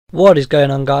What is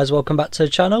going on, guys? Welcome back to the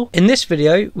channel. In this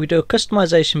video we do a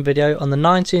customization video on the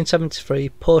 1973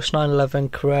 Porsche 911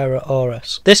 Carrera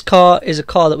RS. This car is a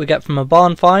car that we get from a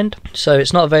barn find, so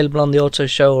it's not available on the auto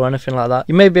show or anything like that.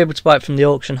 You may be able to buy it from the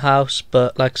auction house,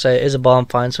 but like I say, it is a barn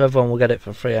find, so everyone will get it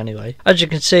for free anyway. As you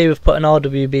can see, we've put an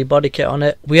RWB body kit on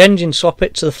it. We engine swap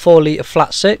it to the 4 litre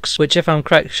flat 6, which if I'm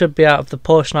correct should be out of the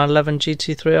Porsche 911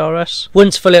 GT3 RS.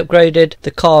 Once fully upgraded,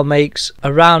 the car makes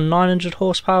around 900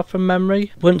 horsepower from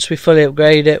memory. Once we fully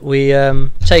upgrade it, we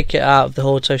take it out of the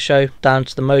auto show down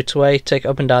to the motorway, take it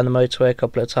up and down the motorway a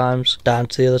couple of times, down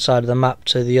to the other side of the map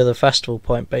to the other festival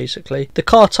point basically. The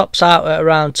car tops out at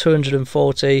around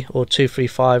 240 or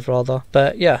 235 rather,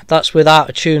 but yeah, that's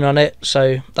without a tune on it,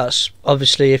 so that's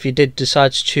obviously if you did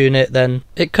decide to tune it then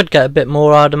it could get a bit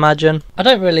more, I'd imagine. I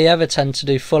don't really ever tend to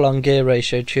do full on gear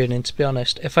ratio tuning, to be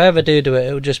honest. If I ever do it,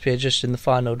 it will just be adjusting the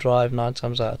final drive 9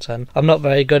 times out of 10. I'm not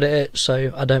very good at it,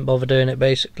 so I don't bother doing it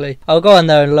basically. I'll go in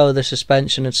there and lower the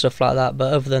suspension and stuff like that,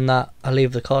 but other than that I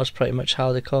leave the cars pretty much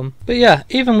how they come. But yeah,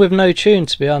 even with no tune,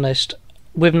 to be honest,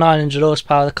 with 900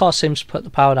 horsepower the car seems to put the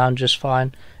power down just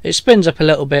fine. It spins up a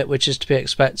little bit, which is to be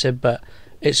expected, but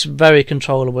it's very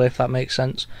controllable, if that makes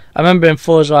sense. I remember in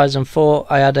Forza Horizon 4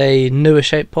 I had a newer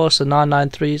shaped Porsche, the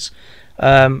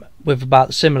 993s, with about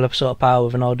the similar sort of power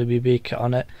with an RWB kit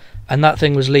on it, and that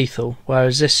thing was lethal,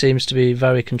 whereas this seems to be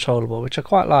very controllable, which I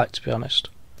quite like, to be honest.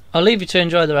 I'll leave you to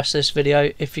enjoy the rest of this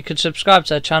video. If you could subscribe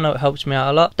to the channel, it helps me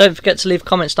out a lot. Don't forget to leave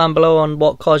comments down below on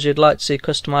what cars you'd like to see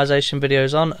customization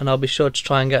videos on, and I'll be sure to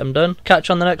try and get them done. Catch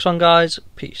you on the next one, guys.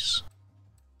 Peace.